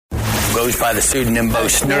goes by the pseudonym Bo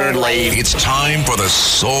Snerdley. It's time for the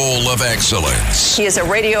Soul of Excellence. He is a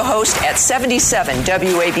radio host at 77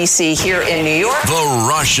 WABC here in New York. The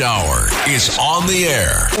Rush Hour is on the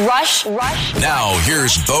air. Rush. Now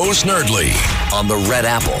here's Bo Snerdley On the Red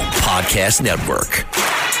Apple Podcast Network.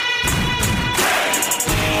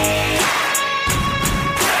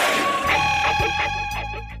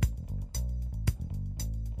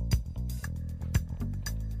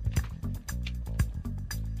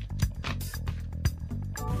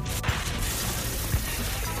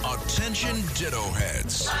 Attention Ditto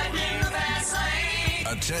Heads.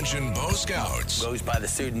 Attention Bo Scouts. Goes by the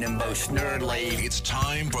pseudonym Bo Snerdley. It's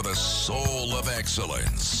time for the Soul of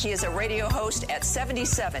Excellence. He is a radio host at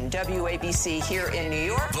 77 WABC here in New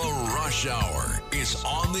York. The Rush Hour is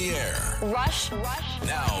on the air. Rush.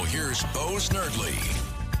 Now here's Bo Snerdley.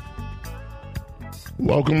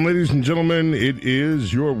 Welcome, ladies and gentlemen. It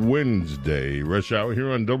is your Wednesday Rush Hour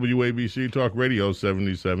here on WABC Talk Radio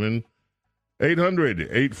 77.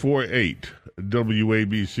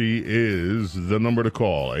 800-848-WABC is the number to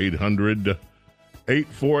call.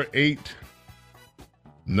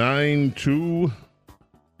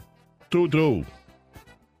 800-848-9222.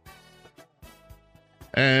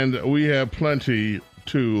 And we have plenty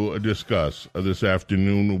to discuss this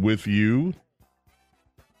afternoon with you.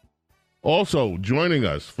 Also, joining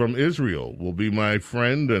us from Israel will be my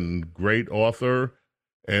friend and great author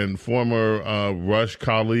and former Rush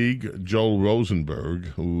colleague, Joel Rosenberg,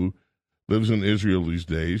 who lives in Israel these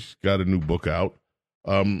days, got a new book out.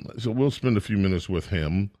 So we'll spend a few minutes with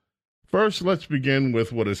him. First, let's begin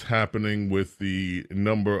with what is happening with the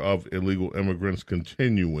number of illegal immigrants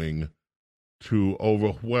continuing to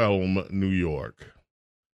overwhelm New York.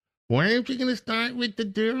 Why aren't you going to start with the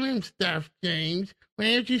Durham stuff, James?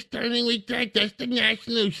 Why aren't you starting with that? That's the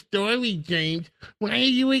national story, James. Why are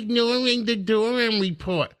you ignoring the Durham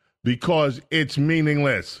report? Because it's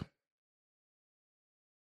meaningless.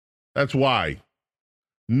 That's why.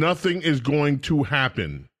 Nothing is going to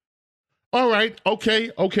happen. All right,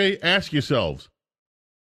 okay, ask yourselves.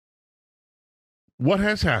 What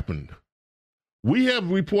has happened? We have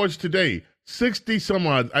reports today, 60 some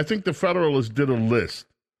odd, I think the Federalist did a list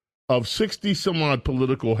of 60 some odd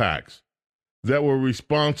political hacks that were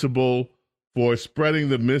responsible for spreading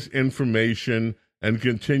the misinformation and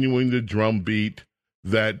continuing the drumbeat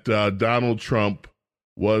that Donald Trump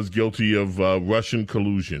was guilty of Russian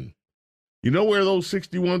collusion. You know where those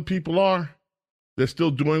 61 people are? They're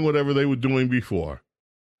still doing whatever they were doing before.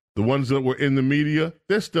 The ones that were in the media,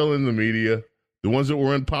 they're still in the media. The ones that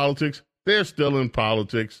were in politics, they're still in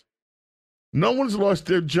politics. No one's lost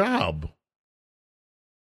their job.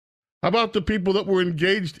 How about the people that were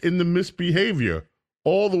engaged in the misbehavior,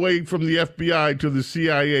 all the way from the FBI to the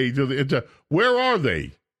CIA to the where are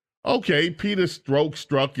they? Okay, Peter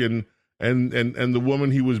struck and the woman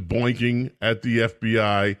he was boinking at the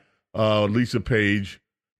FBI, Lisa Page,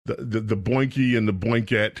 the boinky and the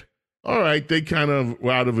boinkette. All right, they kind of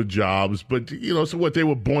were out of jobs, but so what? They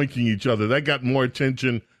were boinking each other. That got more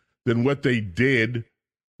attention than what they did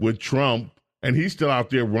with Trump. And he's still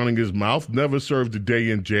out there running his mouth, never served a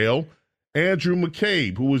day in jail. Andrew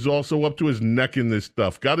McCabe, who was also up to his neck in this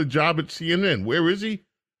stuff, got a job at CNN. Where is he?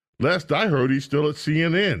 Last I heard, he's still at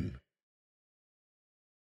CNN.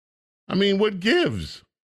 I mean, what gives?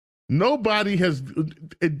 Nobody has,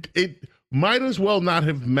 it might as well not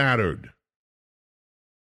have mattered.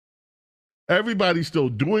 Everybody's still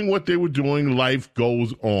doing what they were doing. Life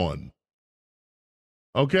goes on.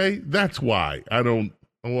 Okay? That's why I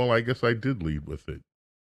guess I did lead with it.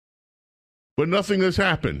 But nothing has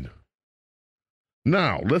happened.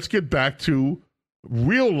 Now, let's get back to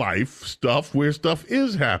real life stuff where stuff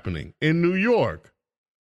is happening in New York.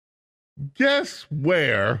 Guess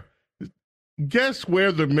where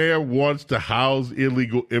the mayor wants to house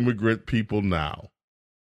illegal immigrant people now?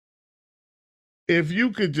 If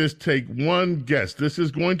you could just take one guess, this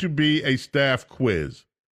is going to be a staff quiz.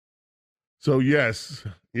 So yes,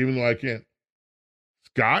 even though I can't.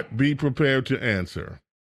 Scott, be prepared to answer.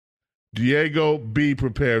 Diego, be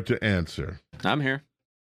prepared to answer. I'm here.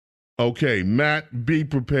 Okay, Matt, be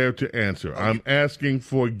prepared to answer. Okay. I'm asking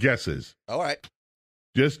for guesses. All right.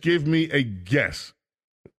 Just give me a guess.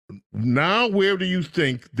 Now, where do you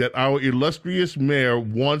think that our illustrious mayor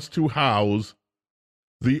wants to house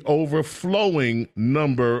the overflowing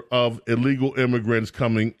number of illegal immigrants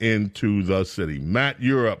coming into the city? Matt,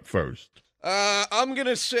 you're up first. I'm going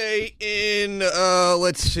to say in,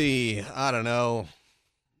 let's see, I don't know,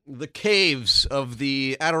 the caves of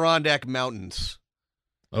the Adirondack Mountains.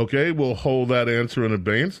 Okay, we'll hold that answer in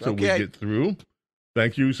abeyance till we get through.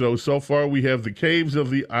 Thank you. So far we have the caves of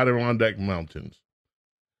the Adirondack Mountains.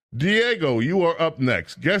 Diego, you are up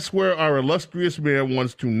next. Guess where our illustrious mayor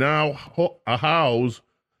wants to now house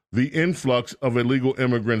the influx of illegal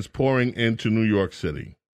immigrants pouring into New York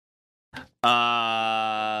City?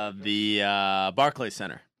 The Barclays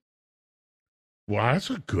Center. Well, that's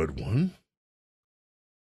a good one.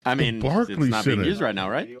 I mean, Barclays it's not being Center. used right now,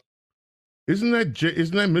 right? Isn't that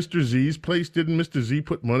Mr. Z's place? Didn't Mr. Z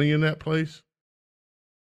put money in that place?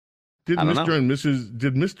 Did I don't know.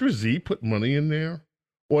 Did Mr. Z put money in there?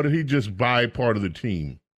 Or did he just buy part of the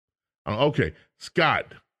team? Okay,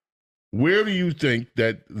 Scott, where do you think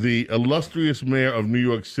that the illustrious mayor of New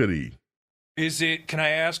York City? Can I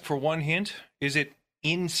ask for one hint? Is it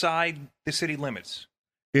inside the city limits?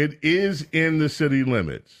 It is in the city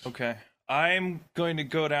limits. Okay. I'm going to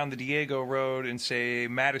go down the Diego Road and say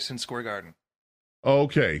Madison Square Garden.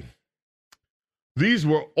 Okay. These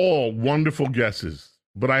were all wonderful guesses,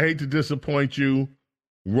 but I hate to disappoint you.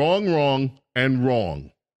 Wrong, and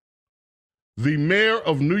wrong. The mayor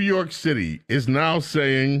of New York City is now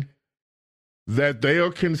saying that they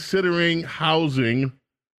are considering housing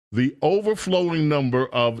the overflowing number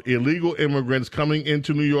of illegal immigrants coming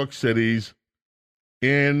into New York City's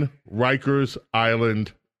in Rikers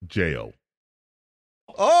Island Jail.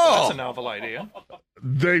 Oh, That's a novel idea.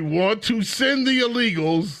 They want to send the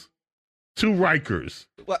illegals to Rikers.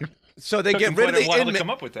 well, so they Took get them rid of quite a the while to inmates. come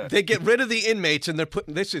up with that. They get rid of the inmates, and they're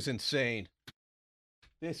putting. This is insane.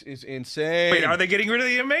 This is insane. Wait, are they getting rid of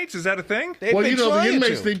the inmates? Is that a thing? They've Well, been you know, the trying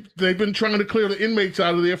inmates, to. they've been trying to clear the inmates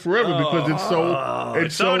out of there forever because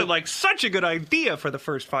It sounded like such a good idea for the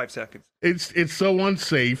first 5 seconds. it's so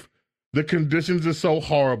unsafe. The conditions are so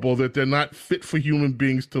horrible that they're not fit for human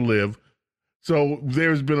beings to live. So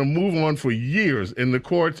there's been a move on for years in the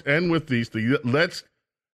courts and with these things. Let's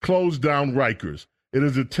close down Rikers. It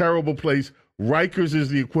is a terrible place. Rikers is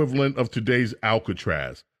the equivalent of today's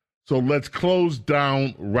Alcatraz. So let's close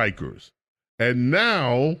down Rikers. And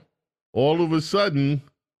now, all of a sudden,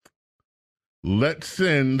 let's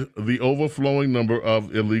send the overflowing number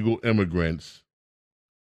of illegal immigrants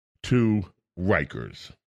to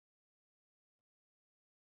Rikers.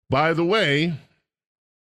 By the way,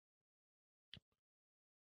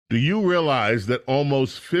 do you realize that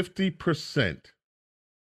almost 50%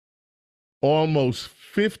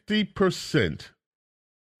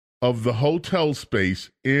 of the hotel space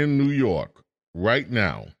in New York right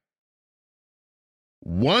now,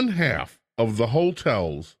 one half of the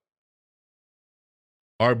hotels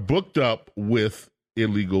are booked up with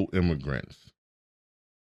illegal immigrants?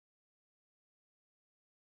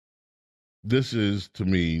 This is, to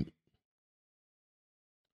me,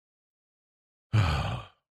 the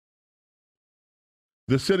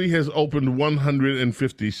city has opened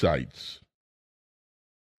 150 sites.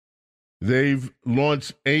 They've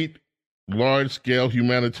launched 8 large-scale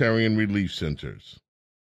humanitarian relief centers.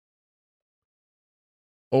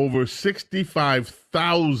 Over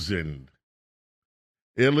 65,000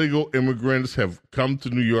 illegal immigrants have come to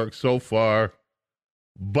New York so far.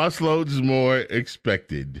 Busloads more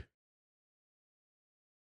expected.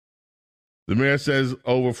 The mayor says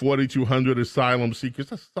over 4,200 asylum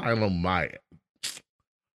seekers. Asylum,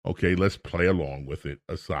 okay, let's play along with it.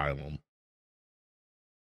 Asylum.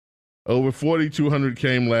 Over 4,200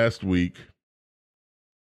 came last week.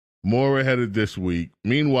 More are headed this week.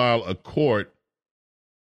 Meanwhile, a court,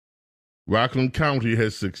 Rockland County,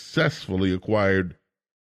 has successfully acquired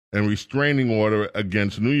a restraining order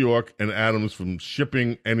against New York and Adams from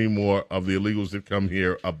shipping any more of the illegals that come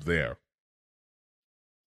here up there.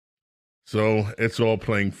 So it's all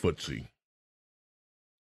playing footsie.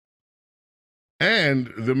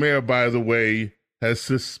 And the mayor, by the way, has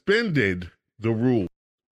suspended the rule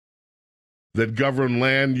that govern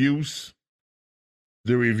land use,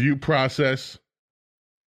 the review process.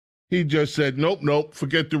 He just said, nope,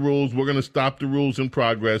 forget the rules. We're going to stop the rules in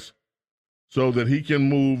progress so that he can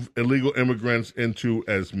move illegal immigrants into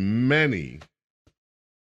as many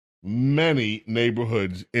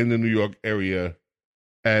neighborhoods in the New York area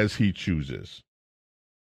as he chooses.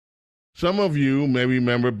 Some of you may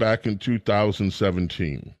remember back in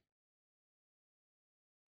 2017,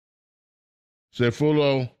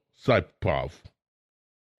 Seyfulo Saipov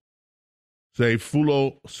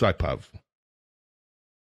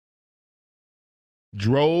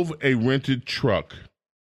drove a rented truck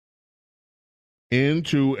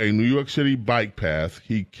into a New York City bike path.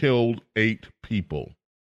 He killed 8 people.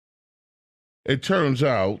 It turns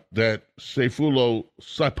out that Seyfulo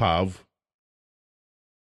Saipov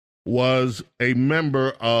was a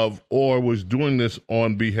member of, or was doing this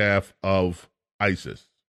on behalf of, ISIS,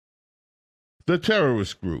 the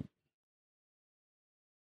terrorist group.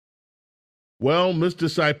 Well, Mr.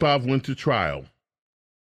 Saipov went to trial.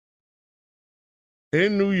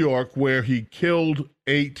 in New York where he killed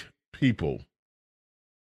 8 people.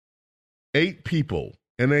 8 people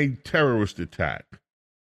in a terrorist attack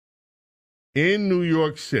in New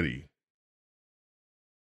York City.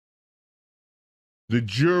 The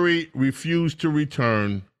jury refused to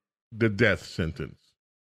return the death sentence.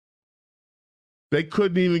 They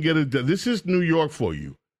couldn't even get a death. This is New York for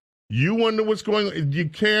you. You wonder what's going on. You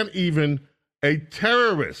can't even, a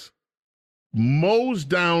terrorist mows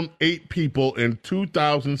down 8 people in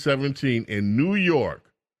 2017 in New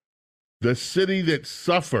York, the city that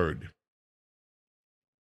suffered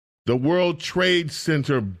the World Trade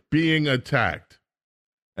Center being attacked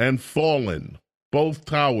and fallen, both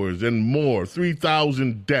towers and more,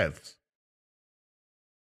 3,000 deaths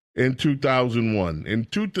in 2001.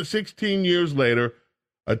 16 years later,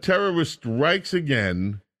 a terrorist strikes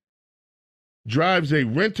again, drives a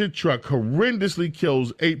rented truck, horrendously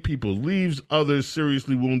kills 8 people, leaves others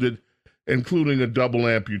seriously wounded, including a double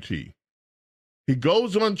amputee. He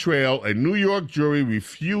goes on trial. A New York jury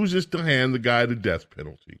refuses to hand the guy the death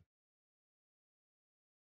penalty.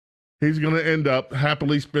 He's going to end up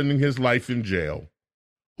happily spending his life in jail.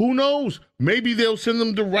 Who knows? Maybe they'll send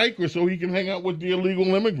him to Rikers so he can hang out with the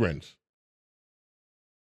illegal immigrants.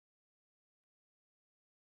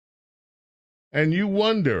 And you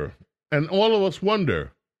wonder, and all of us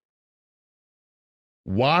wonder,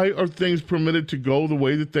 why are things permitted to go the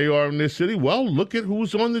way that they are in this city? Well, look at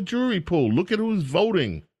who's on the jury pool. Look at who's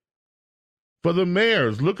voting for the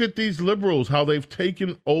mayors. Look at these liberals, how they've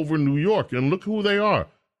taken over New York, and look who they are.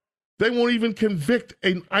 They won't even convict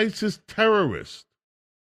an ISIS terrorist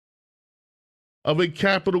of a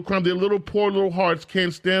capital crime. Their poor little hearts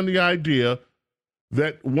can't stand the idea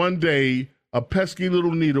that one day a pesky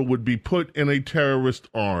little needle would be put in a terrorist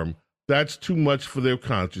arm. That's too much for their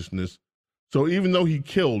consciousness. So even though he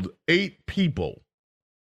killed 8 people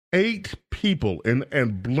in a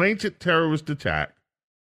blanket terrorist attack,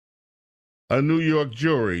 a New York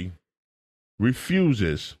jury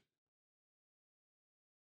refuses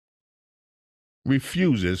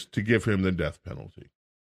to give him the death penalty.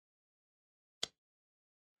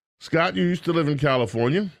 Scott, you used to live in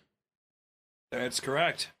California. That's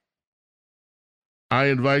correct. I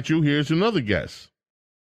invite you. Here's another guess.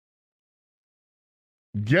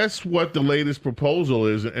 Guess what the latest proposal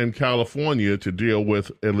is in California to deal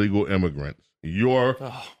with illegal immigrants? Your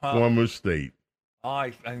former state.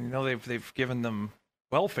 I know they've given them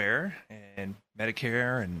welfare and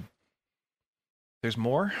Medicare, and there's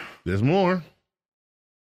more. There's more.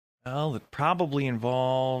 Well, it probably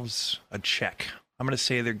involves a check. I'm going to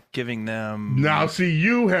say they're giving them. Now, see,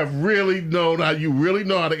 you really know how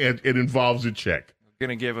it involves a check. Going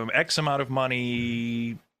to give them X amount of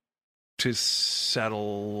money to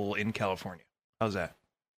settle in California. How's that?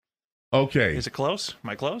 Okay. Is it close?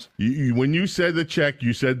 Am I close? When you said the check,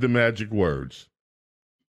 you said the magic words.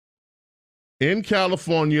 In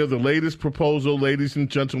California, the latest proposal, ladies and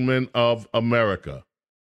gentlemen of America.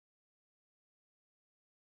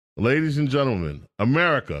 Ladies and gentlemen,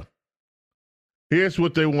 America. Here's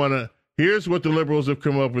what the liberals have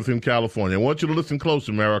come up with in California. I want you to listen close,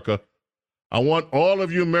 America. I want all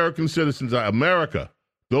of you American citizens, America,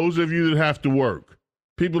 those of you that have to work,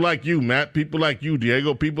 people like you, Matt, people like you,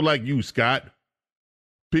 Diego, people like you, Scott,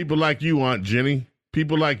 people like you, Aunt Jenny,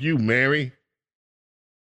 people like you, Mary.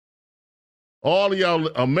 All of y'all,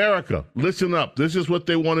 America, listen up. This is what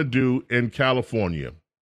they want to do in California.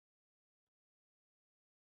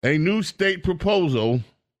 A new state proposal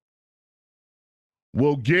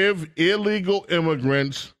will give illegal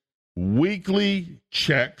immigrants weekly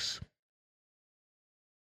checks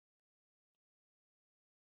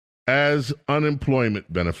as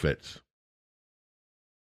unemployment benefits.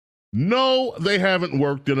 No, they haven't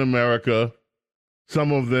worked in America,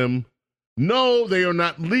 some of them. No, they are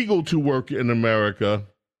not legal to work in America.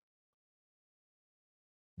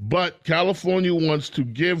 But California wants to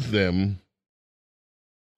give them,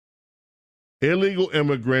 illegal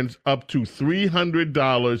immigrants, up to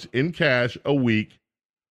 $300 in cash a week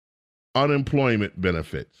unemployment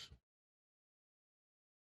benefits.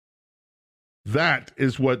 That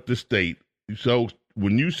is what the state. So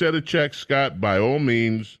when you said a check, Scott, by all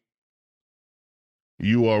means,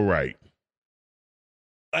 you are right.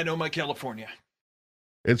 I know my California.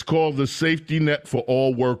 It's called the Safety Net for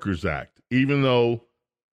All Workers Act. Even though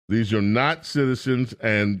these are not citizens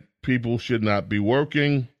and people should not be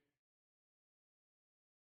working,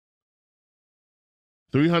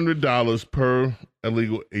 $300 per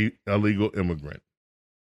illegal immigrant.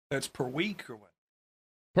 That's per week or what?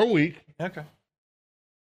 Per week. Okay.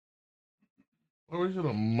 Or is it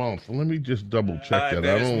a month? Let me just double check that. I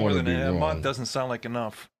That is don't more want to than be a wrong. month. Doesn't sound like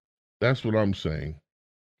enough. That's what I'm saying.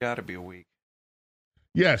 Got to be a week.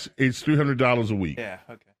 Yes, it's $300 a week. Yeah.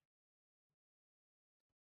 Okay.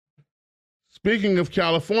 Speaking of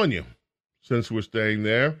California, since we're staying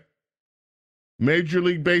there, Major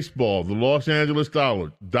League Baseball, the Los Angeles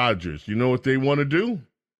Dodgers, you know what they want to do?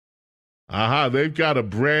 They've got a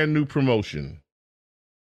brand new promotion.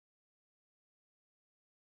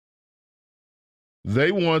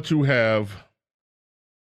 They want to have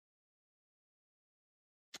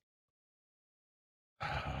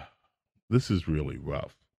this is really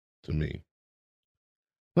rough to me.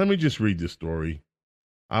 Let me just read this story.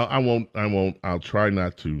 I'll try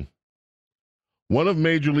not to. One of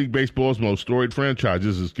Major League Baseball's most storied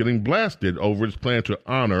franchises is getting blasted over its plan to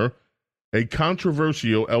honor a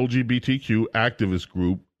controversial LGBTQ activist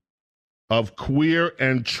group of queer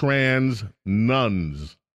and trans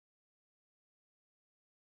nuns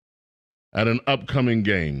at an upcoming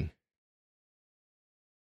game.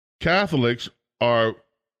 Catholics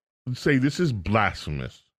say this is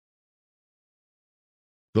blasphemous.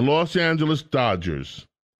 The Los Angeles Dodgers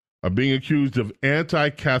are being accused of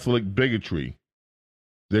anti-Catholic bigotry.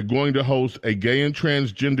 They're going to host a gay and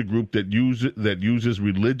transgender group that uses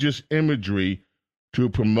religious imagery to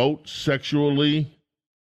promote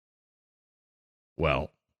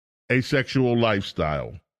asexual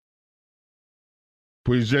lifestyle.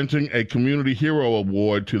 Presenting a Community Hero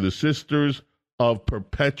Award to the Sisters of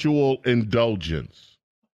Perpetual Indulgence.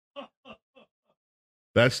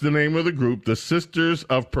 That's the name of the group, the Sisters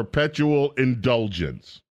of Perpetual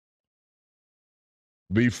Indulgence.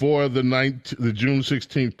 Before the June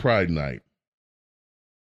 16th Pride Night.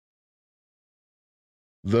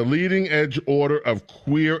 The Leading Edge Order of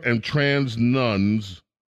Queer and Trans Nuns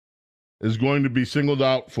is going to be singled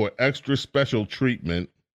out for extra special treatment.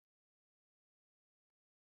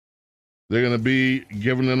 They're going to be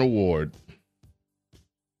given an award.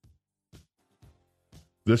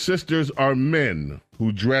 The sisters are men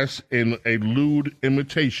who dress in a lewd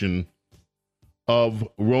imitation of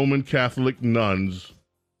Roman Catholic nuns,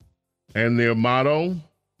 and their motto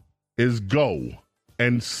is go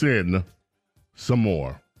and sin some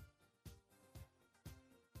more.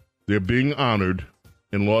 They're being honored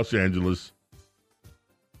in Los Angeles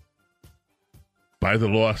by the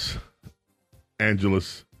Los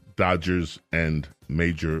Angeles Dodgers and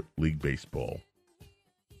Major League Baseball.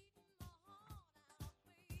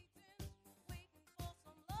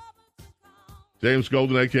 James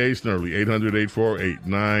Golden, a.k.a. Snurley,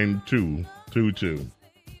 800-848-9222.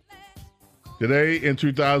 Today in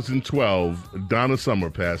 2012, Donna Summer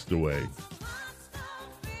passed away.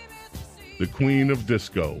 The Queen of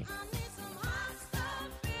Disco.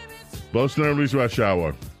 Bo Snurley's Rush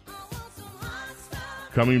Hour.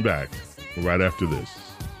 Coming back right after this.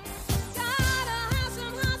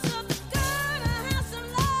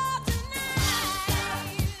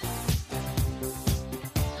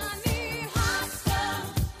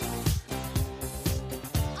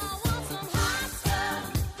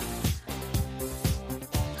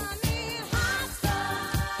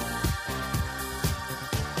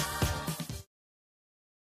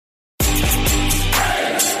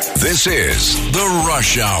 This is The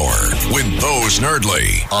Rush Hour with Bo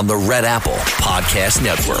Snerdley on the Red Apple Podcast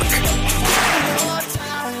Network.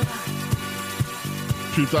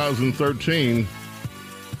 2013,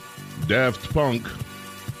 Daft Punk,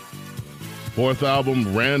 fourth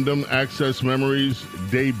album, Random Access Memories,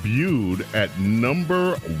 debuted at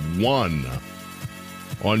number 1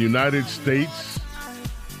 on United States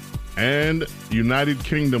and United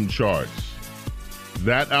Kingdom charts.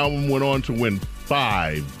 That album went on to win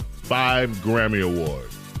five Grammy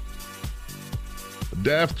Awards.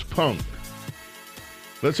 Daft Punk.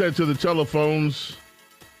 Let's head to the telephones.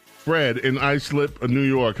 Fred in Islip, New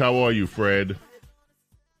York. How are you, Fred?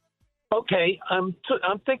 Okay, I'm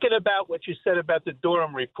thinking about what you said about the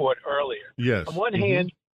Durham report earlier. Yes. On one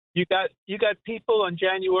hand, you got people on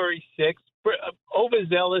January 6th,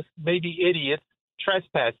 overzealous, maybe idiots,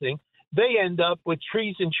 trespassing. They end up with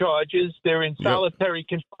treason charges. They're in solitary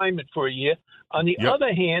confinement for a year. On the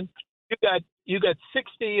other hand, you got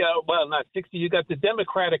 60, not 60. You got the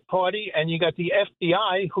Democratic Party and you got the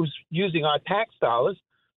FBI, who's using our tax dollars,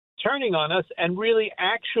 turning on us and really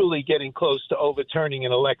actually getting close to overturning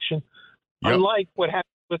an election, unlike what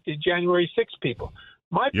happened with the January 6th people.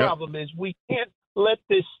 My problem is we can't let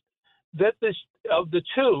this of the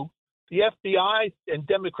two. The FBI and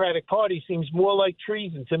Democratic Party seems more like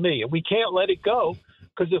treason to me. And we can't let it go,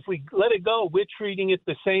 because if we let it go, we're treating it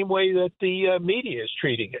the same way that the media is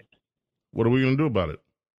treating it. What are we going to do about it?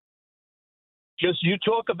 Just you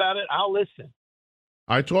talk about it, I'll listen.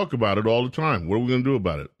 I talk about it all the time. What are we going to do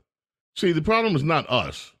about it? See, the problem is not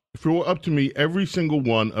us. if it were up to me, every single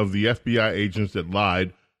one of the FBI agents that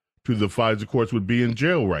lied to the FISA courts would be in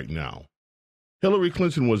jail right now. Hillary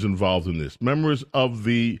Clinton was involved in this. Members of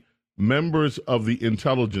the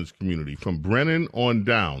intelligence community, from Brennan on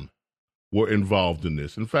down, were involved in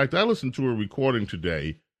this. In fact, I listened to a recording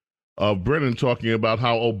today of Brennan talking about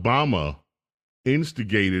how Obama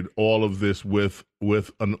instigated all of this with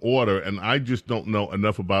an order, and I just don't know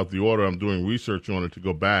enough about the order. I'm doing research on it to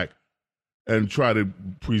go back and try to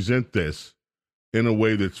present this in a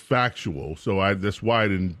way that's factual. So that's why I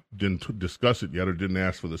didn't discuss it yet, or didn't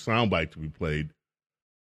ask for the soundbite to be played.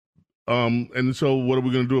 And so what are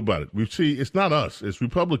we going to do about it? We see it's not us, it's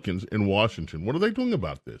Republicans in Washington. What are they doing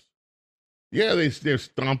about this? Yeah, they're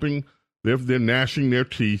stomping, they're gnashing their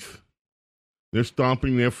teeth. They're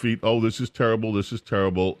stomping their feet. Oh, this is terrible. This is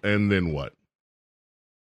terrible. And then what?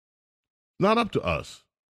 Not up to us.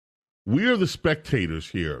 We are the spectators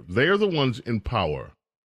here. They are the ones in power.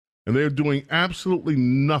 And they're doing absolutely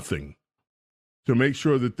nothing to make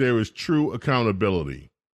sure that there is true accountability.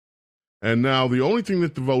 And now the only thing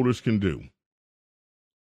that the voters can do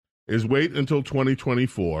is wait until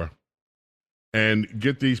 2024 and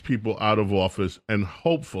get these people out of office and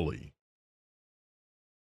hopefully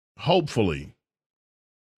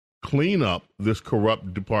clean up this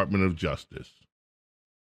corrupt Department of Justice.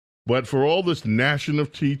 But for all this gnashing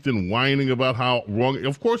of teeth and whining about how wrong,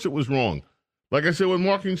 of course it was wrong. Like I said,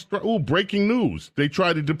 with breaking news. They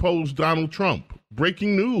tried to depose Donald Trump.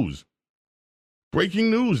 Breaking news.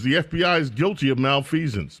 Breaking news. The FBI is guilty of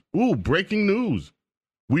malfeasance. Breaking news.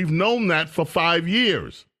 We've known that for 5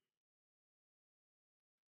 years.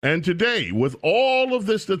 And today, with all of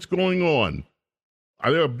this that's going on,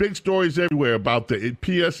 there are big stories everywhere about the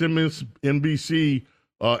PSNBC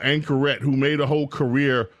anchorette who made a whole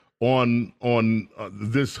career on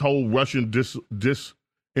this whole Russian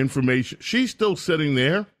disinformation. She's still sitting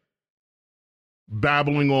there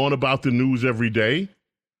babbling on about the news every day.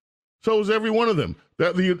 So is every one of them.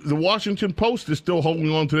 The Washington Post is still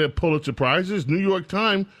holding on to their Pulitzer Prizes, New York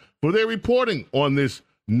Times, for their reporting on this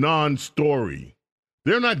non-story.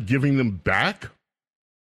 They're not giving them back.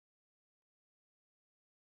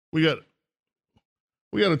 We got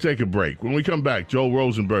to take a break. When we come back, Joel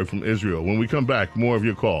Rosenberg from Israel. When we come back, more of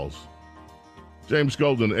your calls. James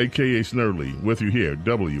Golden, a.k.a. Snerdley, with you here,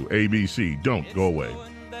 WABC. Don't go away.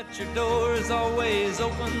 That your door is always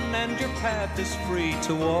open and your path is free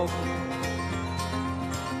to walk.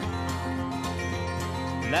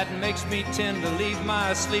 That makes me tend to leave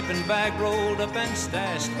my sleeping bag rolled up and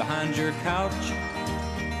stashed behind your couch.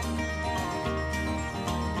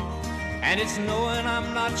 And it's knowing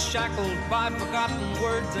I'm not shackled by forgotten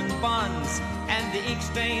words and bonds and the ink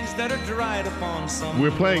stains that are dried upon some.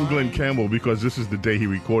 We're playing Glenn Campbell because this is the day he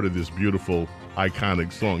recorded this beautiful,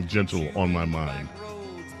 iconic song, Gentle on My Mind.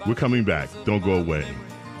 We're coming back. Don't go away.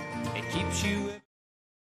 It keeps you.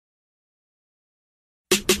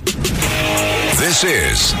 This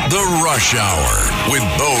is The Rush Hour with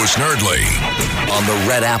Bo Snerdley on the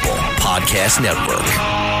Red Apple Podcast Network.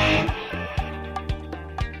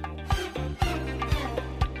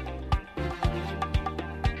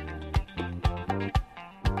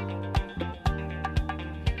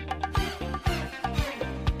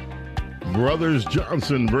 Brothers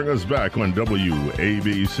Johnson bring us back on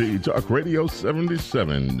WABC Talk Radio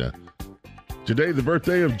 77. Today, the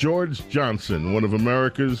birthday of George Johnson, one of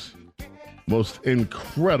America's most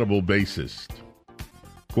incredible bassists.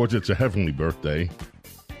 Of course, it's a heavenly birthday.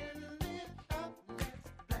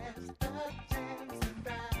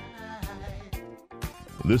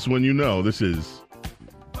 This one you know, this is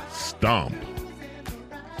Stomp.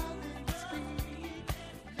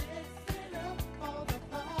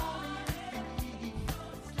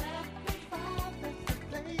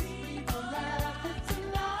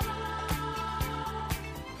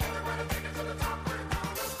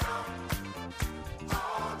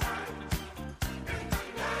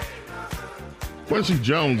 Quincy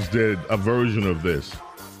Jones did a version of this.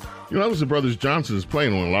 You know, that was the Brothers Johnsons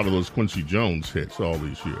playing on a lot of those Quincy Jones hits all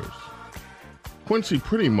these years. Quincy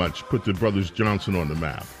pretty much put the Brothers Johnson on the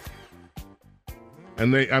map.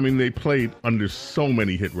 And they played under so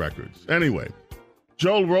many hit records. Anyway,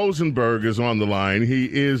 Joel Rosenberg is on the line. He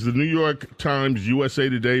is the New York Times, USA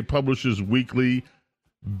Today, Publishers Weekly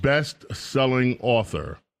best-selling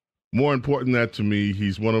author. More important than that to me,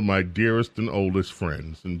 he's one of my dearest and oldest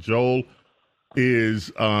friends. And Joel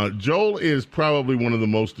is probably one of the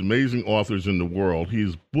most amazing authors in the world.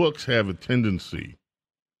 His books have a tendency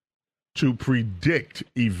to predict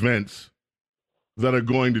events that are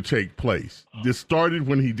going to take place. This started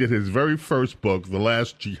when he did his very first book, The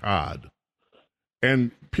Last Jihad.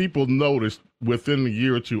 And people noticed within a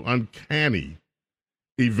year or two uncanny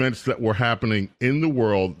events that were happening in the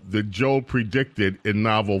world that Joel predicted in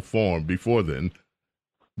novel form before then.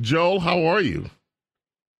 Joel, how are you?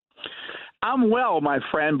 I'm well, my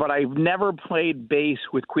friend, but I've never played bass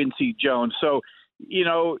with Quincy Jones. So, you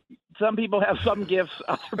know, some people have some gifts,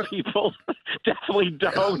 other people definitely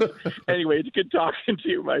don't. Anyway, it's good talking to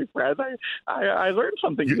you, my friend. I learned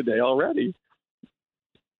something today already.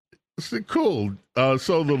 Cool.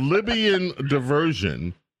 So the Libyan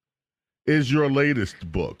Diversion is your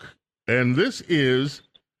latest book. And this is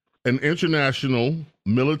an international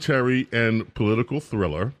military and political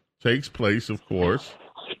thriller. Takes place, of course.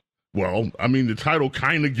 Well, I mean, the title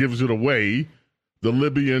kind of gives it away. The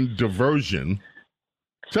Libyan Diversion.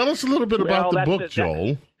 Tell us a little bit about the book,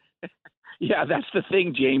 Joel. Yeah, that's the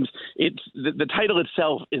thing, James. It's the title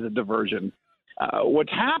itself is a diversion.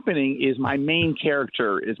 What's happening is my main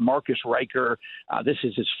character is Marcus Riker. This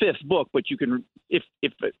is his fifth book, but you can,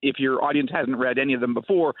 if your audience hasn't read any of them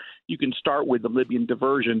before, you can start with the Libyan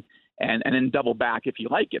Diversion and then double back if you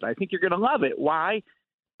like it. I think you're going to love it. Why?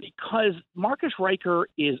 Because Marcus Riker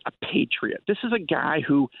is a patriot. This is a guy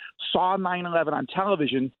who saw 9/11 on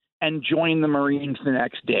television and joined the Marines the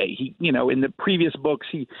next day. He, you know, in the previous books,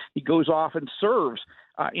 he goes off and serves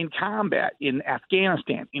in combat in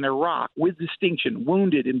Afghanistan, in Iraq, with distinction,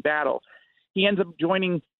 wounded in battle. He ends up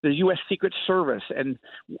joining the U.S. Secret Service and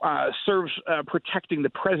serves protecting the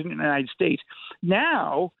President of the United States.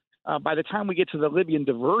 Now, by the time we get to the Libyan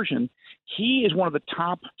Diversion, he is one of the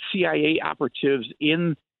top CIA operatives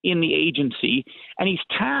in the agency, and he's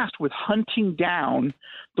tasked with hunting down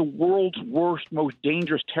the world's worst, most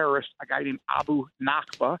dangerous terrorist, a guy named Abu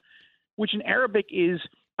Nakba, which in Arabic is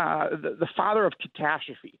the father of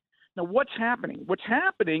catastrophe. Now, what's happening? What's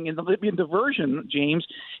happening in the Libyan Diversion, James,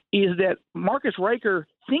 is that Marcus Riker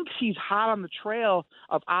thinks he's hot on the trail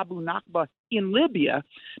of Abu Nakba in Libya,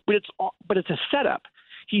 but it's a setup.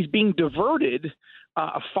 He's being diverted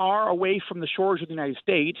far away from the shores of the United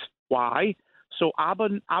States. Why? So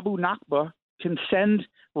Abu Nakba can send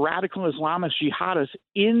radical Islamist jihadists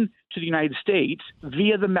into the United States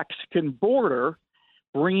via the Mexican border,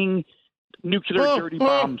 bringing nuclear dirty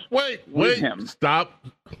bombs with him. Stop.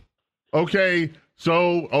 Okay,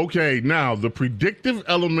 now the predictive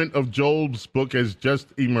element of Joel's book has just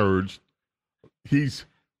emerged.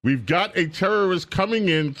 We've got a terrorist coming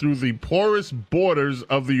in through the porous borders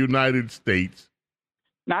of the United States.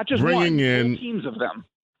 Not just bringing one, teams of them.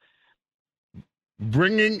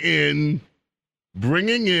 Bringing in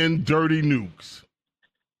dirty nukes.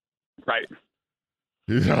 Right.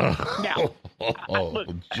 Now, look,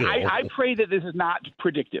 I pray that this is not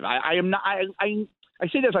predictive. I am not. I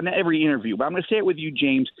say this on every interview, but I'm going to say it with you,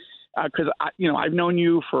 James, because I've known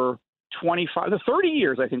you for 30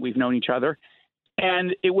 years. I think we've known each other,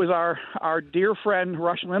 and it was our dear friend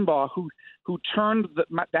Rush Limbaugh who turned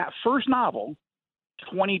that first novel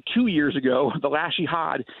 22 years ago, The Last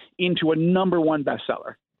Jihad, into a #1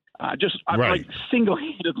 bestseller. Like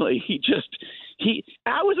single-handedly,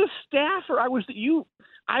 I was a staffer. I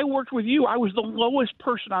worked with you. I was the lowest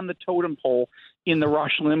person on the totem pole in the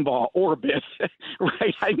Rush Limbaugh orbit,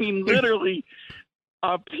 right? I mean, literally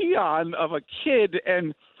a peon of a kid.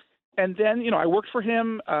 And then, I worked for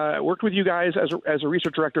him, worked with you guys as a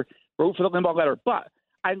research director, wrote for the Limbaugh Letter. But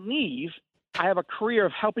I leave. I have a career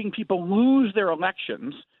of helping people lose their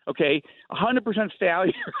elections, 100%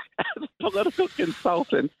 failure as a political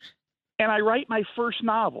consultant. And I write my first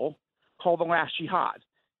novel called The Last Jihad.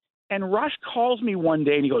 And Rush calls me one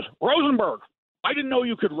day and he goes, "Rosenberg, I didn't know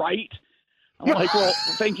you could write." I'm like, "Well,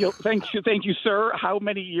 thank you, sir. How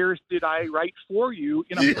many years did I write for you?"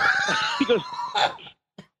 He goes,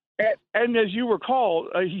 and as you recall,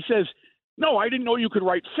 he says, "No, I didn't know you could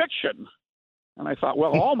write fiction." And I thought,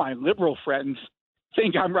 well, all my liberal friends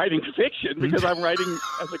think I'm writing fiction because I'm writing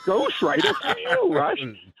as a ghostwriter for you, Rush.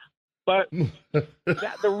 But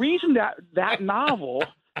the reason that novel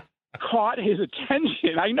caught his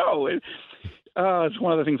attention, I know, it's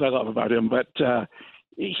one of the things I love about him. But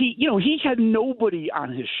he had nobody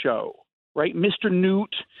on his show, right? Mr.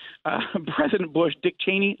 Newt, President Bush, Dick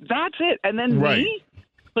Cheney. That's it. And then me,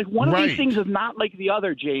 like one of these things is not like the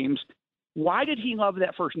other. James, why did he love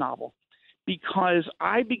that first novel? Because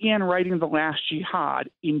I began writing The Last Jihad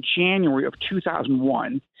in January of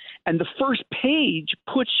 2001, and the first page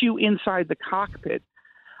puts you inside the cockpit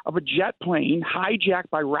of a jet plane hijacked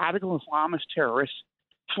by radical Islamist terrorists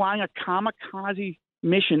flying a kamikaze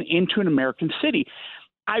mission into an American city.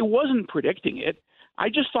 I wasn't predicting it. I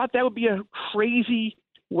just thought that would be a crazy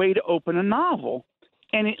way to open a novel,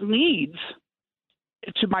 and it leads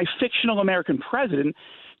to my fictional American president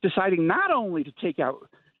deciding not only to take out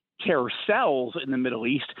terror cells in the Middle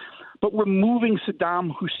East, but removing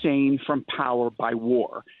Saddam Hussein from power by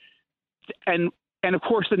war. And of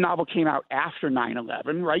course, the novel came out after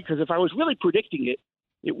 9/11, right? Because if I was really predicting it,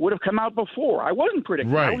 it would have come out before. I wasn't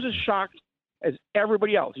predicting. Right. I was as shocked as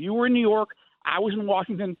everybody else. You were in New York. I was in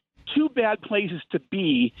Washington. Two bad places to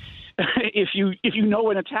be if you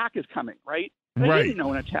know an attack is coming, right? I didn't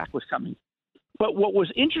know an attack was coming. But what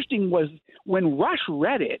was interesting was when Rush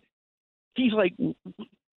read it, he's like,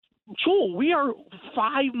 Joel, we are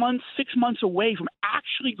 5 months, 6 months away from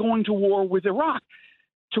actually going to war with Iraq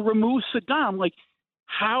to remove Saddam. Like,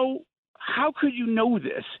 how could you know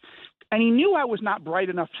this? And he knew I was not bright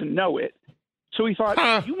enough to know it. So he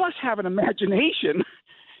thought, you must have an imagination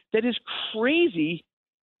that is crazy.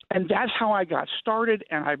 And that's how I got started.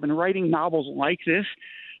 And I've been writing novels like this.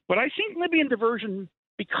 But I think Libyan Diversion,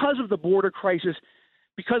 because of the border crisis,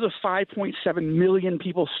 because of 5.7 million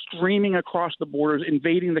people streaming across the borders,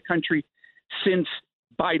 invading the country since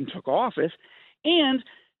Biden took office, and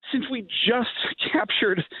since we just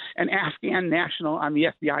captured an Afghan national on the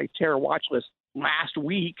FBI terror watch list last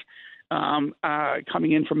week,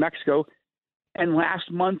 coming in from Mexico, and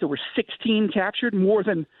last month there were 16 captured, more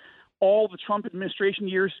than all the Trump administration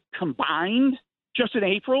years combined, just in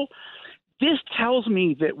April. This tells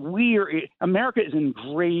me that America is in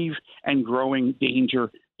grave and growing danger,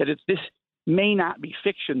 that this may not be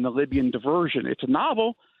fiction, the Libyan Diversion. It's a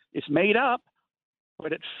novel. It's made up,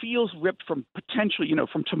 but it feels ripped from potentially,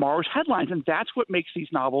 from tomorrow's headlines. And that's what makes these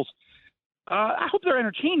novels, I hope they're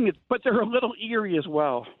entertaining, but they're a little eerie as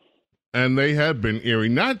well. And they have been eerie.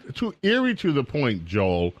 Not too eerie to the point,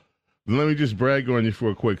 Joel. Let me just brag on you for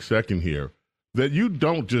a quick second here, that you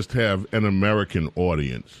don't just have an American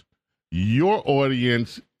audience. Your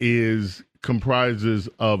audience comprises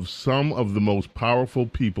of some of the most powerful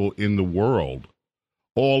people in the world,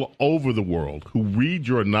 all over the world, who read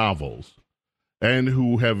your novels and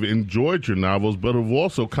who have enjoyed your novels, but have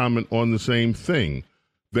also commented on the same thing,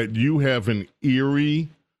 that you have an eerie,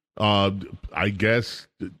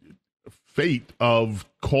 fate of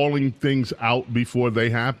calling things out before they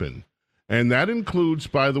happen. And that includes,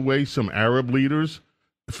 by the way, some Arab leaders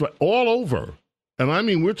all over. And I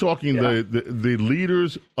mean, we're talking the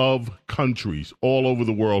leaders of countries all over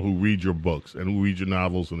the world who read your books and who read your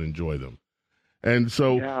novels and enjoy them. And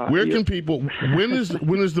so where can people, when is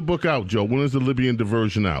the book out, Joe? When is the Libyan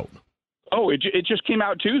Diversion out? Oh, it just came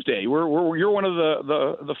out Tuesday. You're one of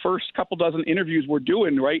the first couple dozen interviews we're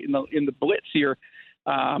doing right in the blitz here.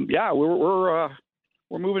 We're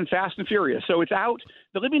moving fast and furious. So it's out.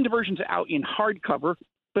 The Libyan Diversion's out in hardcover,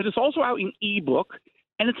 but it's also out in ebook.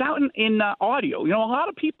 And it's out in audio. A lot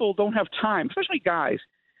of people don't have time, especially guys,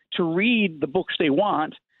 to read the books they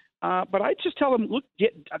want. But I just tell them, look,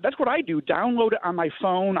 that's what I do. Download it on my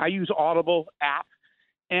phone. I use Audible app.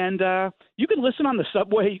 And you can listen on the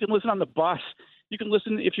subway. You can listen on the bus. You can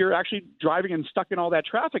listen if you're actually driving and stuck in all that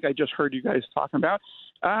traffic I just heard you guys talking about.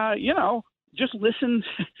 Just listen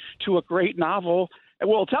to a great novel.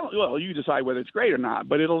 Well, you decide whether it's great or not.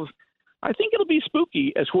 But I think it'll be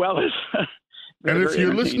spooky as well as and if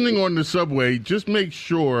you're listening on the subway, just make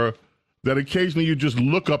sure that occasionally you just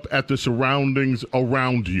look up at the surroundings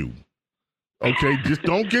around you. Okay, just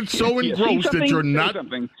don't get so engrossed that you're not.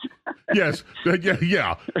 Yes,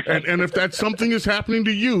 yeah. And if that something is happening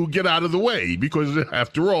to you, get out of the way, because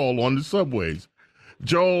after all, on the subways.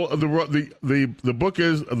 Joel, the book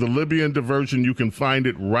is The Libyan Diversion. You can find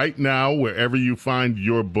it right now wherever you find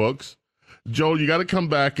your books. Joel, you got to come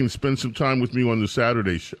back and spend some time with me on the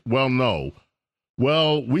Saturday show.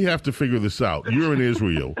 Well, we have to figure this out. You're in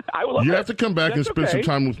Israel. You have to come back and spend some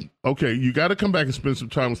time with. Okay, you got to come back and spend some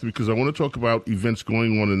time with me, because I want to talk about events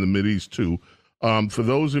going on in the Mideast too. For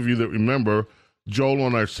those of you that remember, Joel,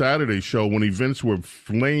 on our Saturday show, when events were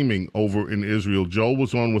flaming over in Israel, Joel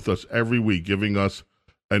was on with us every week, giving us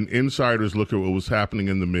an insider's look at what was happening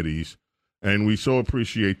in the Mideast, and we so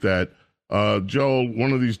appreciate that. Joel,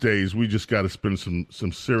 one of these days, we just got to spend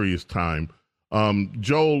some serious time.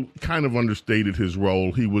 Joel kind of understated his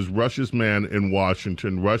role. He was Rush's man in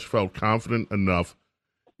Washington. Rush felt confident enough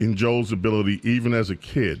in Joel's ability, even as a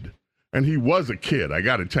kid. And he was a kid, I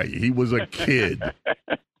got to tell you. He was a kid.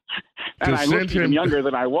 And I looked even younger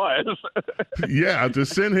than I was. Yeah, to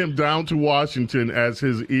send him down to Washington as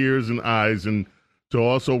his ears and eyes, and to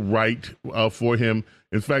also write for him.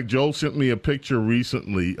 In fact, Joel sent me a picture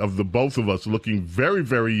recently of the both of us looking very,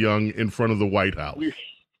 very young in front of the White House.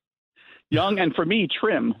 Young, and for me,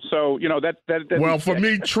 trim. So, that well, for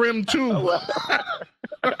me, trim, too.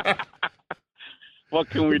 What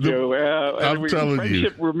can we do? I'm telling you.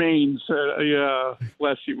 Friendship remains.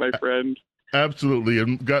 Bless you, my friend. Absolutely.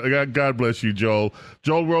 And God bless you, Joel.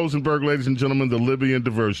 Joel Rosenberg, ladies and gentlemen, the Libyan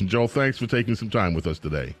Diversion. Joel, thanks for taking some time with us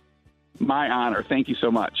today. My honor. Thank you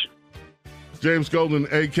so much. James Golden,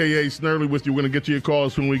 a.k.a. Snerdley, with you. We're going to get to your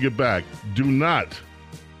calls when we get back. Do not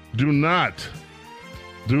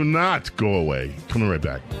go away. Coming right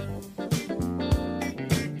back.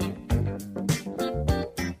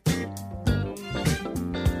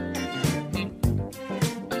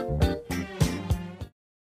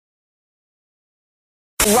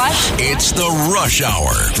 Rush. It's the Rush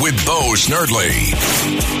Hour with Bo Snerdley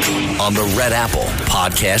on the Red Apple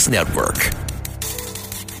Podcast Network.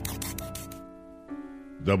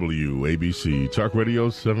 WABC Talk Radio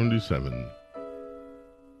 77.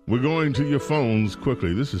 We're going to your phones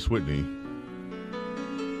quickly. This is Whitney.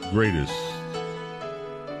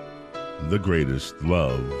 The greatest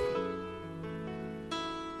love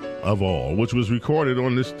of all, which was recorded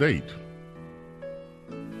on this date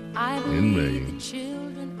in May.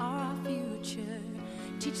 Children are our future.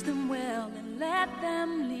 Teach them well and let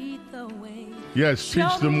them lead the way. Yes,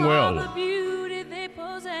 teach them well. The beauty they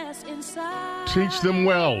possess inside. Teach them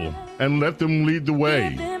well and let them lead the way.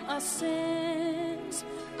 Give them a sense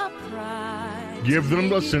of pride. Give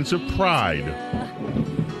them a sense of pride.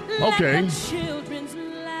 Okay.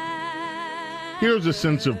 Here's a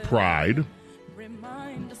sense of pride.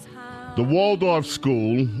 The Waldorf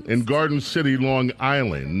School in Garden City, Long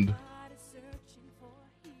Island,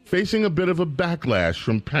 facing a bit of a backlash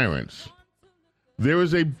from parents. There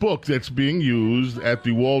is a book that's being used at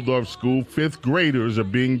the Waldorf School. Fifth graders are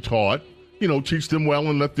being taught, teach them well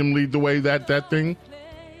and let them lead the way, that thing.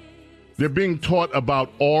 They're being taught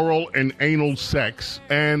about oral and anal sex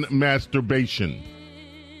and masturbation.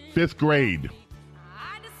 Fifth grade.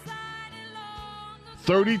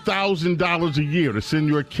 $30,000 a year to send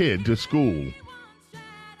your kid to school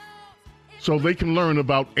so they can learn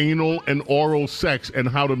about anal and oral sex and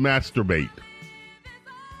how to masturbate.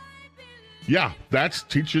 Yeah, that's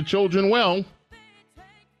teach your children well.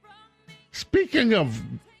 Speaking of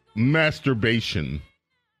masturbation,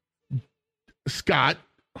 Scott,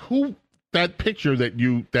 that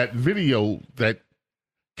video,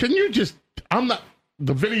 can you just,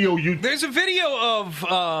 the video There's a video of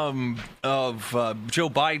Joe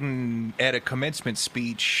Biden at a commencement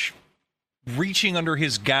speech reaching under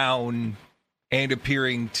his gown and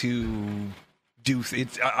appearing to do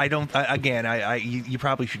it. You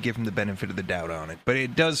probably should give him the benefit of the doubt on it, but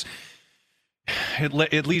it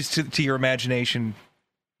leads to your imagination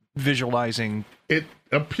visualizing. It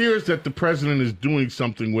appears that the president is doing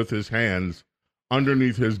something with his hands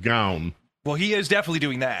underneath his gown. Well, he is definitely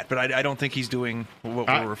doing that, but I don't think he's doing what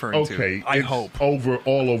we're referring to. Okay, I hope.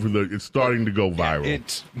 It's starting to go viral.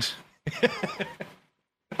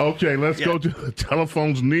 Okay, let's go to the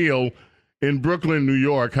telephones. Neil in Brooklyn, New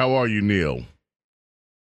York. How are you, Neil?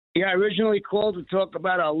 Yeah, I originally called to talk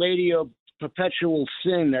about Our Lady of Perpetual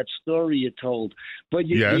Sin, that story you told. But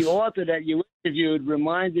the author that you interviewed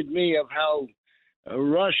reminded me of how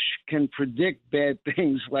Rush can predict bad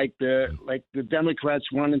things, like the Democrats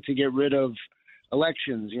wanting to get rid of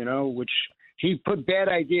elections, which he put bad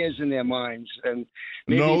ideas in their minds. And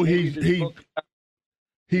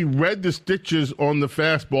he read the stitches on the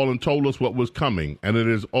fastball and told us what was coming, and it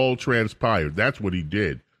is all transpired. That's what he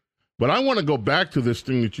did. But I want to go back to this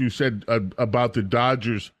thing that you said about the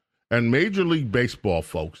Dodgers and Major League Baseball,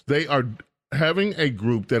 folks. They are having a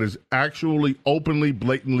group that is actually openly,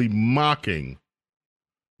 blatantly mocking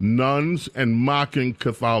nuns and mocking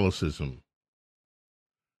Catholicism.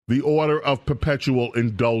 The Order of Perpetual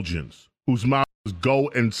Indulgence, whose motto is go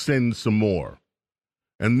and sin some more.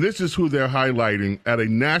 And this is who they're highlighting at a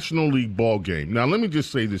National League ball game. Now, let me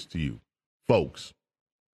just say this to you, folks.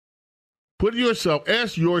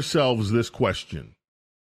 Ask yourselves this question.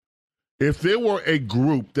 If there were a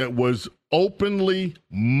group that was openly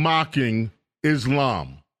mocking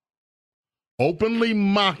Islam, openly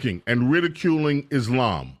mocking and ridiculing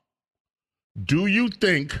Islam, do you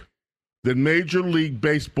think that Major League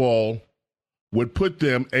Baseball would put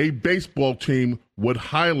them, a baseball team would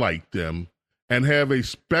highlight them and have a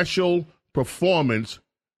special performance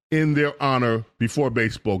in their honor before a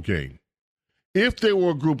baseball game? If there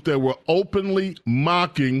were a group that were openly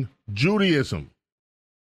mocking Judaism,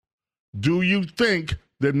 do you think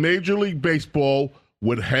that Major League Baseball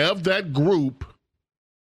would have that group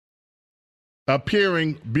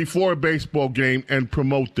appearing before a baseball game and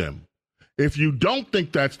promote them? If you don't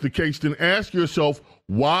think that's the case, then ask yourself,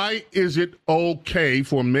 why is it okay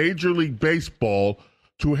for Major League Baseball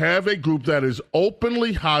to have a group that is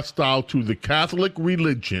openly hostile to the Catholic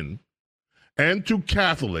religion and to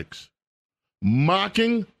Catholics,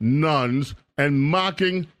 mocking nuns and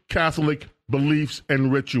mocking Catholic beliefs,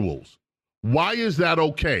 and rituals. Why is that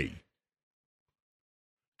okay?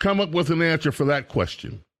 Come up with an answer for that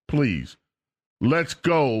question, please. Let's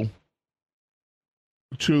go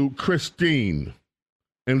to Christine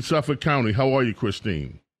in Suffolk County. How are you,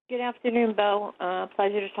 Christine? Good afternoon, Bo.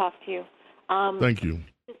 Pleasure to talk to you. Thank you.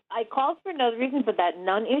 I called for another reason, but that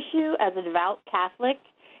nun issue, as a devout Catholic,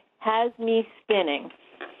 has me spinning,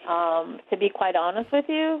 to be quite honest with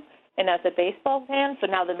you. And as a baseball fan, so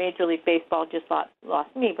now the Major League Baseball just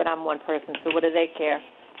lost me, but I'm one person, so what do they care?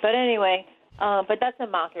 But anyway, but that's a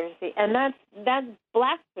democracy, and that's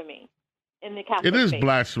blasphemy in the Catholic faith. It is faith.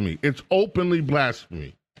 Blasphemy. It's openly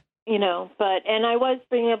blasphemy. You know, and I was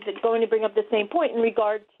going to bring up the same point in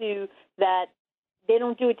regard to that they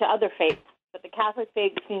don't do it to other faiths, but the Catholic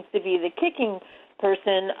faith seems to be the kicking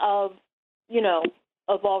person of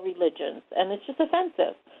all religions, and it's just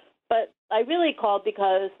offensive. But I really called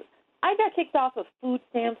because I got kicked off of food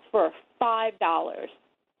stamps for $5,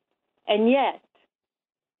 and yet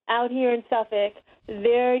out here in Suffolk,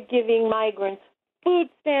 they're giving migrants food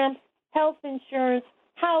stamps, health insurance,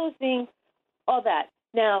 housing, all that.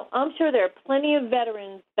 Now, I'm sure there are plenty of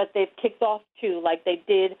veterans that they've kicked off too, like they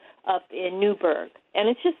did up in Newburgh. And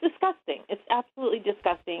it's just disgusting. It's absolutely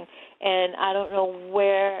disgusting. And I don't know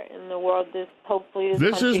where in the world this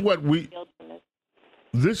is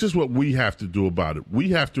what we have to do about it. We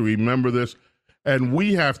have to remember this, and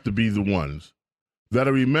we have to be the ones that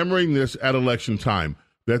are remembering this at election time,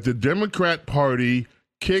 that the Democrat Party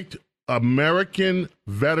kicked American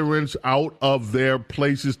veterans out of their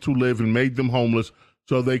places to live and made them homeless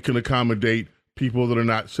so they can accommodate people that are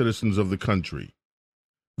not citizens of the country.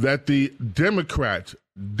 That the Democrats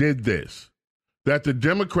did this. That the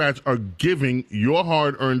Democrats are giving your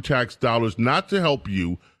hard-earned tax dollars not to help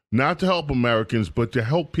you, not to help Americans, but to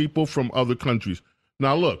help people from other countries.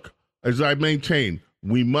 Now, look, as I maintain,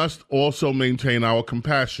 we must also maintain our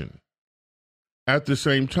compassion. At the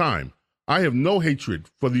same time, I have no hatred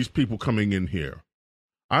for these people coming in here.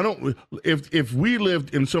 I don't. If we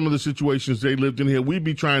lived in some of the situations they lived in here, we'd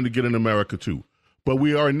be trying to get in America too. But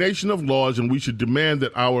we are a nation of laws, and we should demand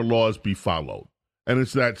that our laws be followed. And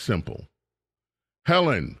it's that simple.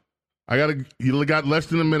 Helen, you got less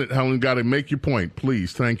than a minute, Helen. Got to make your point,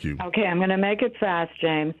 please. Thank you. Okay, I'm going to make it fast,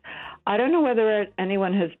 James. I don't know whether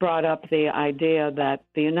anyone has brought up the idea that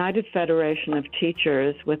the United Federation of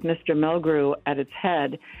Teachers, with Mr. Milgrew at its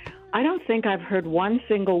head, I don't think I've heard one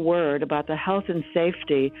single word about the health and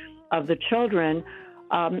safety of the children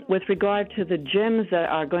with regard to the gyms that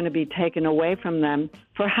are going to be taken away from them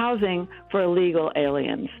for housing for illegal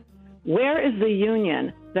aliens. Where is the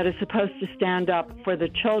union that is supposed to stand up for the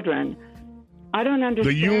children? I don't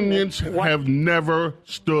understand. The unions have never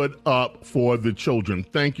stood up for the children.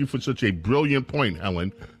 Thank you for such a brilliant point,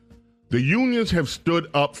 Helen. The unions have stood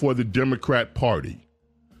up for the Democrat Party.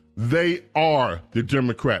 They are the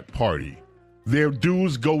Democrat Party. Their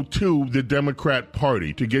dues go to the Democrat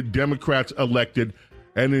Party to get Democrats elected,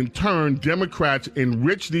 and in turn, Democrats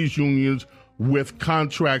enrich these unions with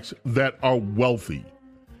contracts that are wealthy.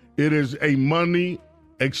 It is a money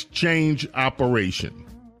exchange operation.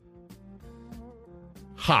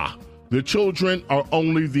 The children are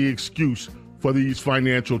only the excuse for these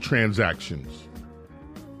financial transactions.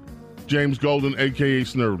 James Golden, a.k.a.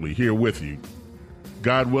 Snerdley, here with you.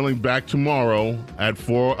 God willing, back tomorrow at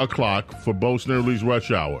 4 o'clock for Bo Snerdley's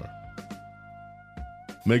Rush Hour.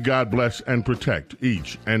 May God bless and protect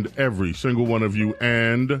each and every single one of you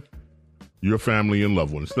and your family and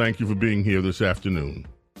loved ones. Thank you for being here this afternoon.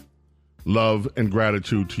 Love and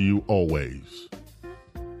gratitude to you always.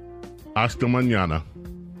 Hasta mañana.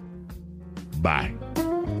 Bye.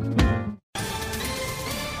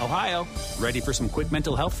 Ohio, ready for some quick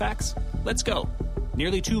mental health facts? Let's go.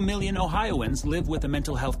 Nearly 2 million Ohioans live with a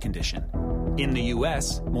mental health condition. In the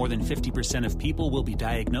U.S., more than 50% of people will be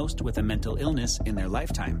diagnosed with a mental illness in their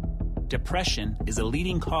lifetime. Depression is a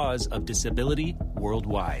leading cause of disability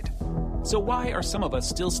worldwide. So why are some of us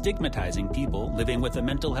still stigmatizing people living with a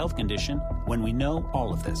mental health condition when we know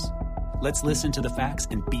all of this? Let's listen to the facts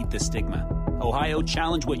and beat the stigma. Ohio,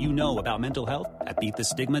 challenge what you know about mental health at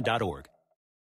beatthestigma.org.